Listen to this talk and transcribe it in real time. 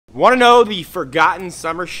Want to know the forgotten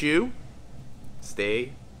summer shoe?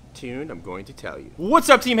 Stay tuned. I'm going to tell you. What's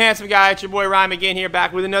up, Team Handsome Guy? It's your boy Ryan Magin here,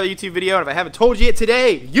 back with another YouTube video. And if I haven't told you yet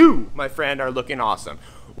today, you, my friend, are looking awesome.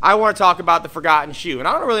 I want to talk about the forgotten shoe, and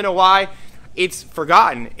I don't really know why it's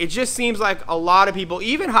forgotten. It just seems like a lot of people,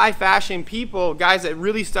 even high fashion people, guys that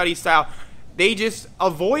really study style, they just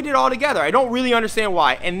avoid it altogether. I don't really understand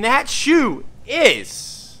why. And that shoe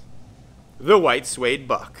is the white suede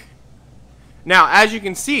buck. Now, as you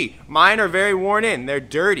can see, mine are very worn in. They're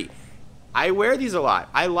dirty. I wear these a lot.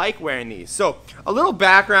 I like wearing these. So, a little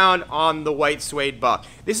background on the white suede buck.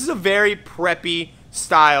 This is a very preppy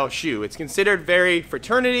style shoe. It's considered very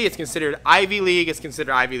fraternity. It's considered Ivy League. It's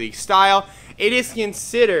considered Ivy League style. It is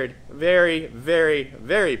considered very, very,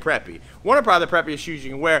 very preppy. One of probably the preppiest shoes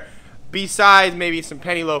you can wear, besides maybe some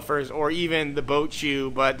penny loafers or even the boat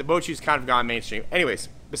shoe, but the boat shoe's kind of gone mainstream. Anyways,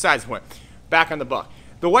 besides the point, back on the buck.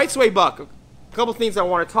 The white suede buck, a couple things I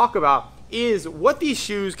want to talk about is what these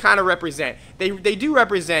shoes kind of represent. They do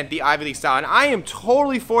represent the Ivy League style, and I am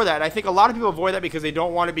totally for that. I think a lot of people avoid that because they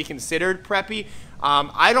don't want to be considered preppy.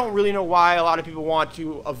 I don't really know why a lot of people want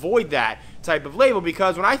to avoid that type of label,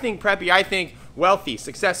 because when I think preppy, I think wealthy,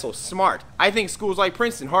 successful, smart. I think schools like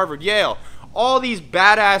Princeton, Harvard, Yale, all these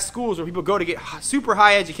badass schools where people go to get super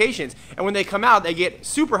high educations, and when they come out, they get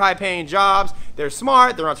super high paying jobs. They're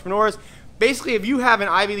smart, they're entrepreneurs. Basically, if you have an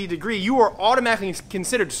Ivy League degree, you are automatically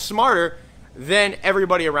considered smarter than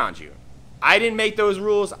everybody around you. I didn't make those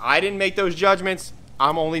rules. I didn't make those judgments.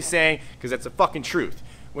 I'm only saying because that's the fucking truth.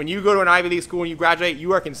 When you go to an Ivy League school and you graduate,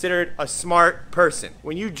 you are considered a smart person.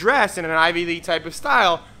 When you dress in an Ivy League type of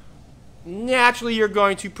style, naturally you're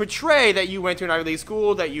going to portray that you went to an Ivy League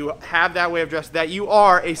school, that you have that way of dress, that you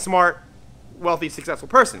are a smart, wealthy, successful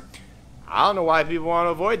person. I don't know why people want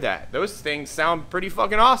to avoid that. Those things sound pretty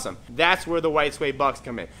fucking awesome. That's where the white suede bucks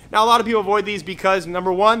come in. Now, a lot of people avoid these because,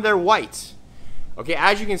 number one, they're white. Okay,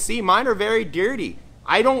 as you can see, mine are very dirty.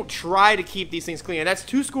 I don't try to keep these things clean. And that's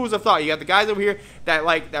two schools of thought. You got the guys over here that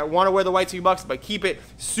want to wear the white suede bucks but keep it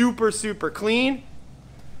super, super clean.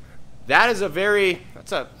 That is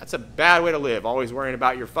that's a bad way to live, always worrying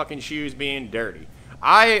about your fucking shoes being dirty.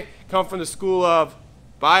 I come from the school of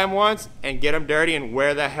buy them once and get them dirty and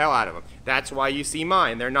wear the hell out of them. That's why you see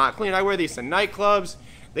mine. They're not clean. I wear these to nightclubs.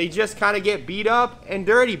 They just kind of get beat up and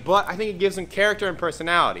dirty, but I think it gives them character and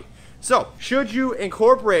personality. So, should you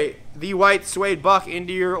incorporate the white suede buck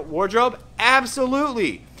into your wardrobe?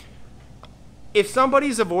 Absolutely. If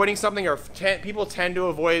somebody's avoiding something, or people tend to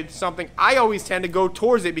avoid something, I always tend to go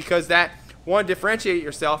towards it because that, one, differentiate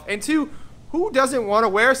yourself, and two, who doesn't want to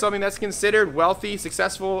wear something that's considered wealthy,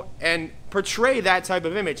 successful, and portray that type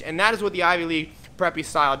of image? And that is what the Ivy League preppy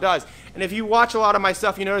style does. And if you watch a lot of my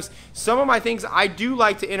stuff, you notice some of my things, I do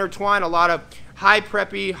like to intertwine a lot of high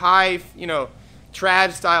preppy, high,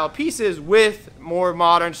 trad style pieces with more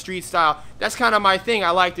modern street style. That's kind of my thing. I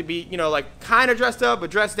like to be, like kind of dressed up,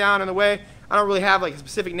 but dressed down in the way. I don't really have like a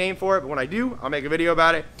specific name for it, but when I do, I'll make a video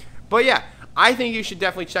about it. But yeah, I think you should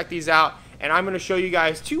definitely check these out. And I'm going to show you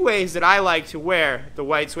guys two ways that I like to wear the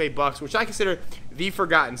white suede bucks, which I consider the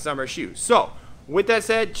forgotten summer shoes. So, with that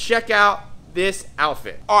said, check out this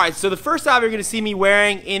outfit. Alright, so the first outfit you're going to see me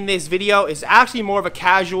wearing in this video is actually more of a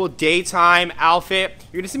casual daytime outfit.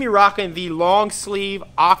 You're going to see me rocking the long sleeve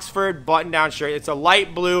Oxford button-down shirt. It's a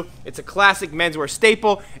light blue. It's a classic menswear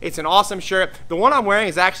staple. It's an awesome shirt. The one I'm wearing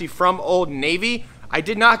is actually from Old Navy. I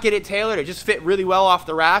did not get it tailored. It just fit really well off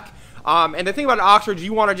the rack. And the thing about Oxford,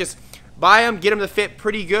 you want to just buy them, get them to fit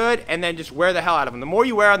pretty good, and then just wear the hell out of them. The more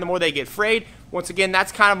you wear them, the more they get frayed. Once again,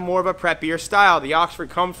 that's kind of more of a preppier style. The Oxford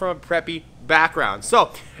comes from a preppy background.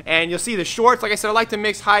 So, and you'll see the shorts. Like I said, I like to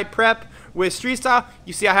mix high prep with street style.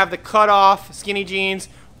 You see I have the cut off skinny jeans.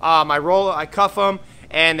 I cuff them,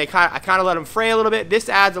 and I kind of let them fray a little bit. This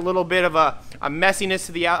adds a little bit of a messiness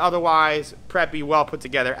to the otherwise preppy, well put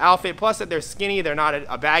together outfit. Plus that they're skinny, they're not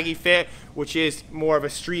a baggy fit, which is more of a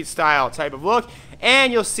street style type of look.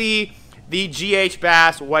 And you'll see the GH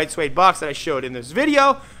Bass white suede bucks that I showed in this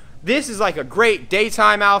video. This is like a great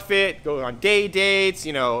daytime outfit, go on day dates,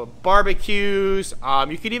 barbecues.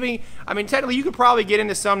 You could even, technically you could probably get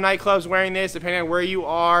into some nightclubs wearing this depending on where you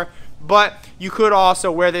are, but you could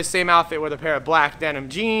also wear this same outfit with a pair of black denim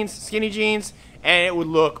jeans, skinny jeans, and it would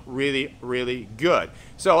look really, really good.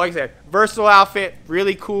 So like I said, versatile outfit,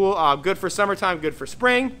 really cool, good for summertime, good for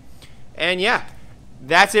spring. And yeah,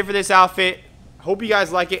 that's it for this outfit. Hope you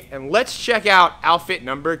guys like it, and let's check out outfit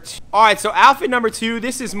number 2. All right, so outfit number 2.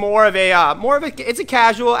 This is more of a it's a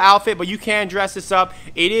casual outfit, but you can dress this up.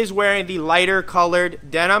 It is wearing the lighter colored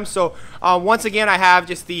denim. So once again, I have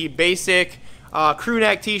just the basic crew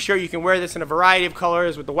neck t-shirt. You can wear this in a variety of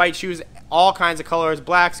colors with the white shoes, all kinds of colors,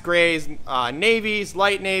 blacks, grays, navies,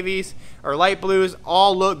 light navies, or light blues,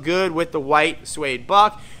 all look good with the white suede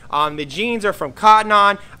buck. The jeans are from Cotton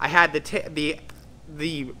On. I had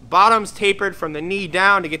the bottoms tapered from the knee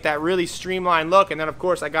down to get that really streamlined look, and then of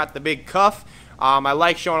course I got the big cuff. I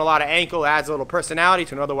like showing a lot of ankle, adds a little personality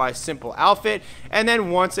to an otherwise simple outfit. And then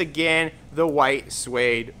once again, the white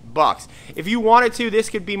suede bucks. If you wanted to, this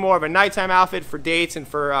could be more of a nighttime outfit for dates and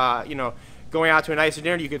for you know, going out to a nicer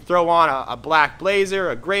dinner. You could throw on a black blazer,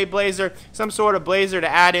 a gray blazer, some sort of blazer to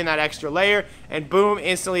add in that extra layer, and boom,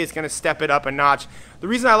 instantly it's going to step it up a notch. The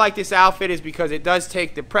reason I like this outfit is because it does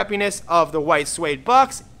take the preppiness of the white suede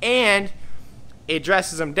bucks and it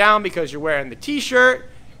dresses them down because you're wearing the t-shirt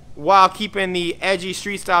while keeping the edgy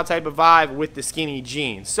street style type of vibe with the skinny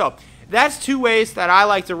jeans. So that's two ways that I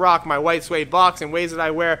like to rock my white suede bucks, and ways that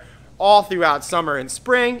I wear all throughout summer and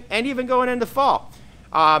spring and even going into fall.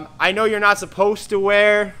 I know you're not supposed to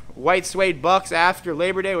wear white suede bucks after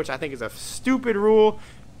Labor Day, which I think is a stupid rule.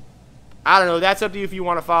 I don't know, that's up to you if you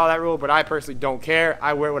want to follow that rule, but I personally don't care.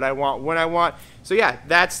 I wear what I want when I want. So yeah,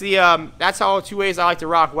 that's how two ways I like to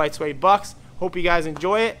rock white suede bucks. Hope you guys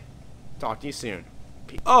enjoy it. Talk to you soon.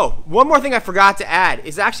 Oh, one more thing I forgot to add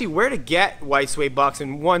is actually where to get white suede bucks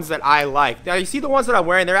and ones that I like. Now you see the ones that I'm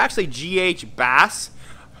wearing, they're actually GH Bass.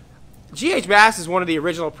 GH Bass is one of the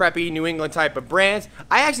original preppy New England type of brands.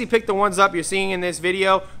 I actually picked the ones up you're seeing in this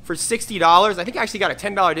video for $60. I think I actually got a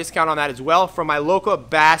 $10 discount on that as well from my local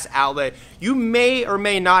Bass outlet. You may or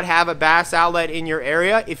may not have a Bass outlet in your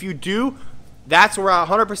area. If you do, that's where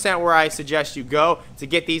 100% where I suggest you go to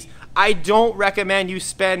get these. I don't recommend you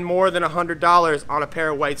spend more than $100 on a pair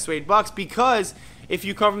of white suede bucks, because if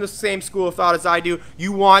you come from the same school of thought as I do,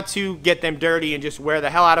 you want to get them dirty and just wear the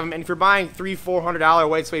hell out of them. And if you're buying $300–400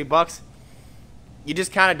 white suede bucks, you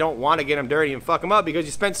just kind of don't want to get them dirty and fuck them up because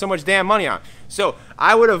you spent so much damn money on. So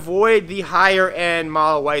I would avoid the higher end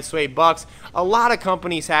model white suede bucks. A lot of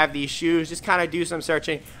companies have these shoes. Just kind of do some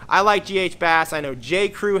searching. I like GH Bass. I know J.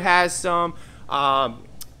 Crew has some.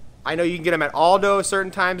 I know you can get them at Aldo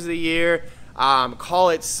certain times of the year.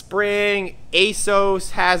 Call it Spring.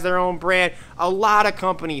 ASOS has their own brand. A lot of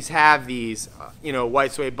companies have these, you know,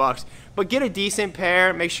 white suede bucks. But get a decent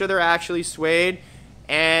pair. Make sure they're actually suede.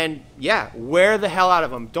 And yeah, wear the hell out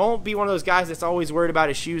of them. Don't be one of those guys that's always worried about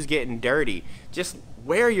his shoes getting dirty. Just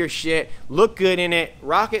wear your shit. Look good in it.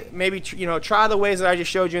 Rock it. Maybe, you know, try the ways that I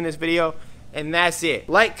just showed you in this video. And that's it.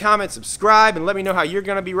 Like, comment, subscribe, and let me know how you're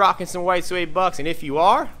going to be rocking some white suede bucks. And if you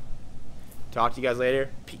are, talk to you guys later.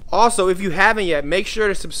 Peace. Also, if you haven't yet, make sure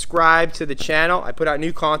to subscribe to the channel. I put out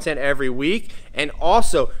new content every week. And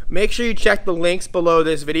also, make sure you check the links below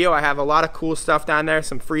this video. I have a lot of cool stuff down there,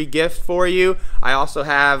 some free gifts for you. I also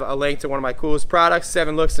have a link to one of my coolest products,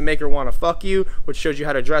 7 Looks to Make Her Wanna Fuck You, which shows you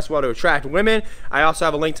how to dress well to attract women. I also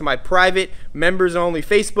have a link to my private members-only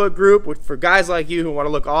Facebook group for guys like you who want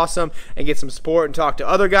to look awesome and get some support and talk to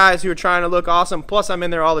other guys who are trying to look awesome. Plus, I'm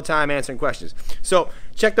in there all the time answering questions. So,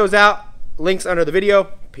 check those out. Links under the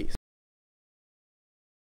video.